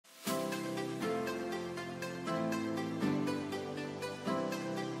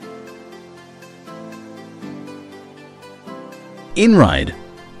InRide.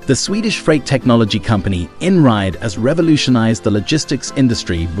 The Swedish freight technology company InRide has revolutionized the logistics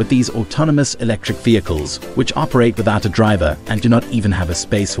industry with these autonomous electric vehicles, which operate without a driver and do not even have a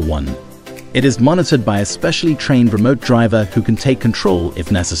space for one. It is monitored by a specially trained remote driver who can take control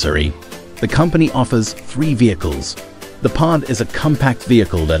if necessary. The company offers 3 vehicles. The Pod is a compact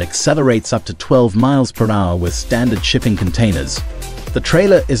vehicle that accelerates up to 12 miles per hour with standard shipping containers. The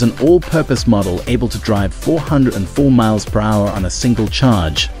trailer is an all-purpose model able to drive 404 miles per hour on a single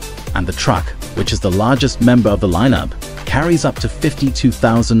charge. And the truck, which is the largest member of the lineup, carries up to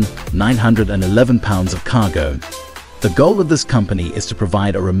 52,911 pounds of cargo. The goal of this company is to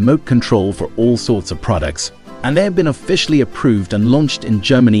provide a remote control for all sorts of products, and they have been officially approved and launched in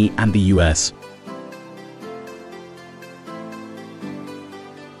Germany and the US.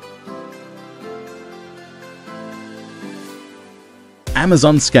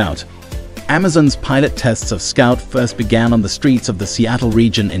 Amazon Scout. Amazon's pilot tests of Scout first began on the streets of the Seattle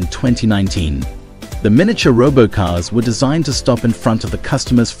region in 2019. The miniature robocars were designed to stop in front of the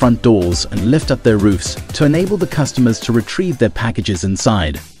customers' front doors and lift up their roofs to enable the customers to retrieve their packages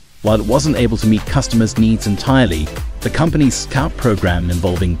inside. While it wasn't able to meet customers' needs entirely, the company's Scout program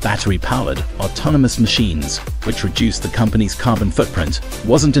involving battery-powered, autonomous machines, which reduced the company's carbon footprint,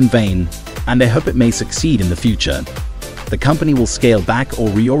 wasn't in vain, and they hope it may succeed in the future. The company will scale back or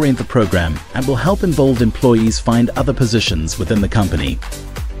reorient the program and will help involved employees find other positions within the company.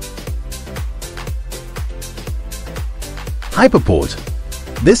 Hyperport.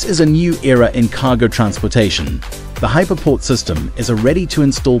 This is a new era in cargo transportation. The Hyperport system is a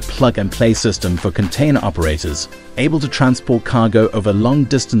ready-to-install plug-and-play system for container operators, able to transport cargo over long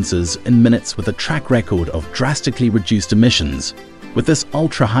distances in minutes with a track record of drastically reduced emissions. With this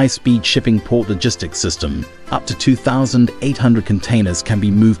ultra-high-speed shipping port logistics system, up to 2,800 containers can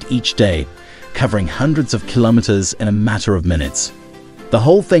be moved each day, covering hundreds of kilometers in a matter of minutes. The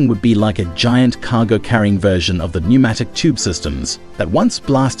whole thing would be like a giant cargo-carrying version of the pneumatic tube systems that once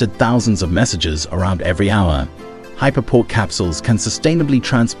blasted thousands of messages around every hour. Hyperport capsules can sustainably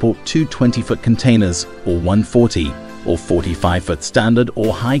transport 2 20-foot containers or 140 or 45-foot standard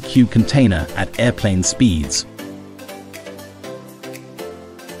or high cube container at airplane speeds.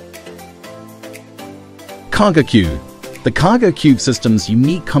 Cargo Cube. The Cargo Cube system's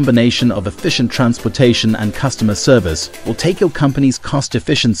unique combination of efficient transportation and customer service will take your company's cost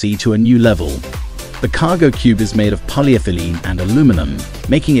efficiency to a new level. The Cargo Cube is made of polyethylene and aluminum,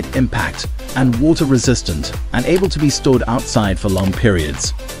 making it impact and water resistant and able to be stored outside for long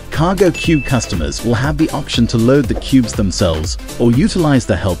periods. Cargo Cube customers will have the option to load the cubes themselves or utilize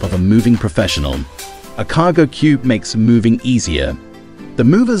the help of a moving professional. A Cargo Cube makes moving easier. The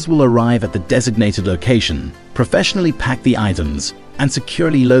movers will arrive at the designated location, professionally pack the items, and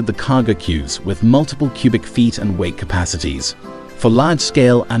securely load the cargo cubes with multiple cubic feet and weight capacities. For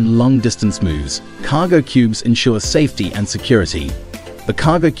large-scale and long-distance moves, cargo cubes ensure safety and security. The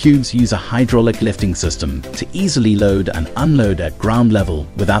cargo cubes use a hydraulic lifting system to easily load and unload at ground level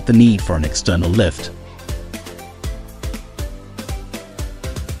without the need for an external lift.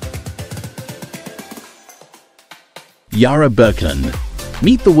 Yara Birkeland.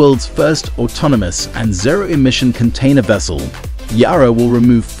 Meet the world's first autonomous and zero-emission container vessel. Yara will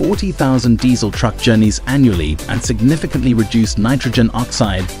remove 40,000 diesel truck journeys annually and significantly reduce nitrogen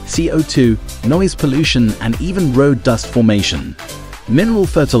oxide, CO2, noise pollution, and even road dust formation. Mineral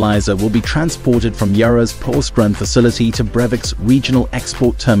fertilizer will be transported from Yara's Porsgrunn facility to Breivik's regional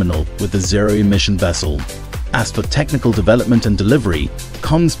export terminal with the zero-emission vessel. As for technical development and delivery,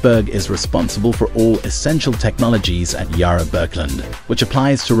 Kongsberg is responsible for all essential technologies at Yara Birkeland, which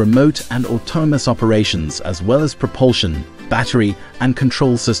applies to remote and autonomous operations as well as propulsion, battery, and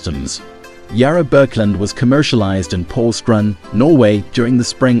control systems. Yara Birkeland was commercialized in Porsgrunn, Norway during the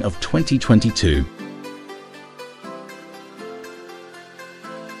spring of 2022.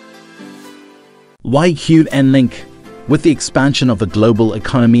 YQN-Link. With the expansion of the global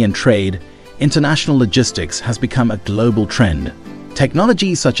economy and trade, international logistics has become a global trend.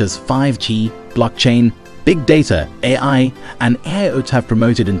 Technologies such as 5G, blockchain, big data, AI, and AIoT have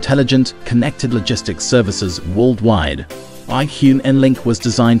promoted intelligent, connected logistics services worldwide. YQN-Link was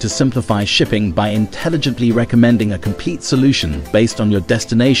designed to simplify shipping by intelligently recommending a complete solution based on your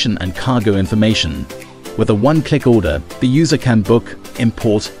destination and cargo information. With a one-click order, the user can book,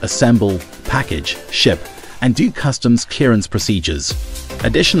 import, assemble, package, ship, and do customs clearance procedures.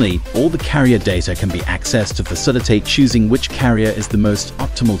 Additionally, all the carrier data can be accessed to facilitate choosing which carrier is the most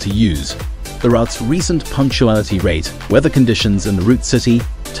optimal to use. The route's recent punctuality rate, weather conditions in the route city,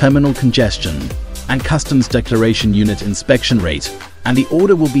 terminal congestion, and customs declaration unit inspection rate, and the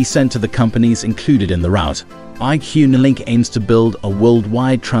order will be sent to the companies included in the route. IQ-Link aims to build a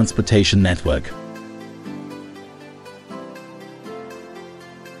worldwide transportation network.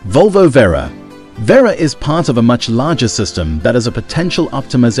 Volvo Vera. Vera is part of a much larger system that is a potential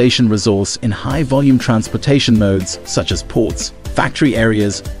optimization resource in high-volume transportation modes such as ports, factory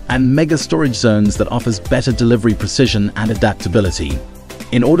areas, and mega storage zones that offers better delivery precision and adaptability.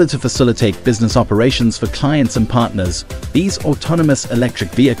 In order to facilitate business operations for clients and partners, these autonomous electric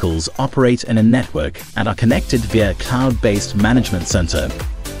vehicles operate in a network and are connected via a cloud-based management center.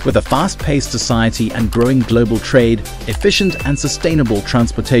 With a fast-paced society and growing global trade, efficient and sustainable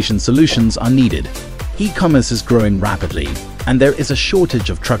transportation solutions are needed. E-commerce is growing rapidly, and there is a shortage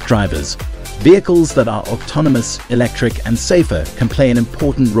of truck drivers. Vehicles that are autonomous, electric, and safer can play an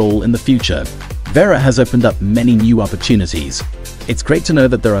important role in the future. Vera has opened up many new opportunities. It's great to know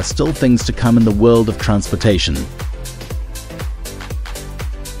that there are still things to come in the world of transportation.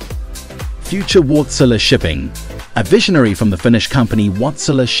 Future Wärtsilä Shipping. A visionary from the Finnish company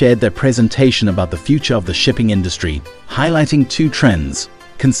Wärtsilä shared their presentation about the future of the shipping industry, highlighting two trends.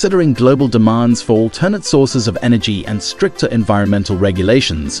 Considering global demands for alternate sources of energy and stricter environmental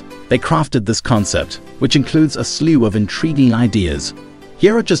regulations, they crafted this concept, which includes a slew of intriguing ideas.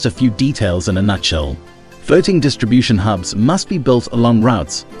 Here are just a few details in a nutshell. Floating distribution hubs must be built along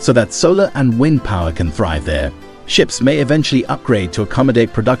routes so that solar and wind power can thrive there. Ships may eventually upgrade to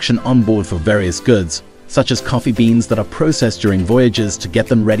accommodate production on board for various goods, such as coffee beans that are processed during voyages to get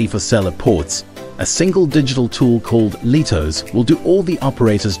them ready for sale at ports. A single digital tool called Litos will do all the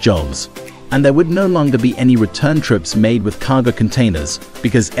operators' jobs. And there would no longer be any return trips made with cargo containers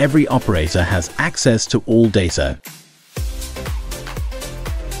because every operator has access to all data.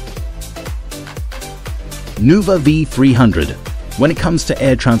 Nuva V300. When it comes to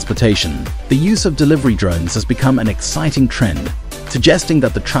air transportation, the use of delivery drones has become an exciting trend, suggesting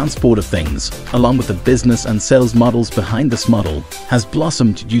that the transport of things, along with the business and sales models behind this model, has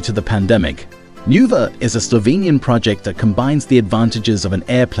blossomed due to the pandemic. Nuva is a Slovenian project that combines the advantages of an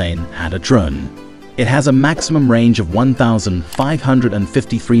airplane and a drone. It has a maximum range of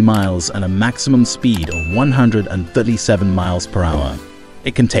 1,553 miles and a maximum speed of 137 miles per hour.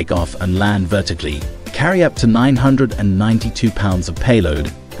 It can take off and land vertically, carry up to 992 pounds of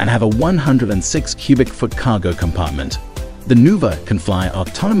payload, and have a 106 cubic foot cargo compartment. The Nuva can fly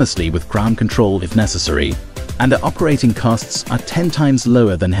autonomously with ground control if necessary, and the operating costs are 10 times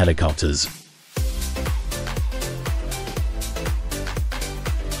lower than helicopters.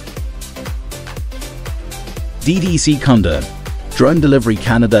 DDC Condor. Drone Delivery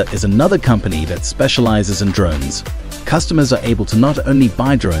Canada is another company that specializes in drones. Customers are able to not only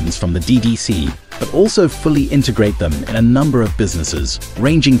buy drones from the DDC, but also fully integrate them in a number of businesses,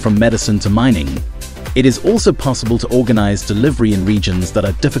 ranging from medicine to mining. It is also possible to organize delivery in regions that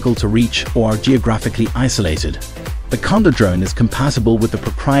are difficult to reach or are geographically isolated. The Condor drone is compatible with the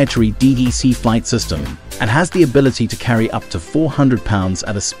proprietary DDC flight system and has the ability to carry up to 400 pounds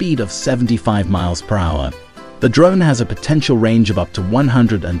at a speed of 75 miles per hour. The drone has a potential range of up to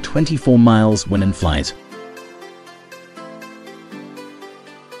 124 miles when in flight.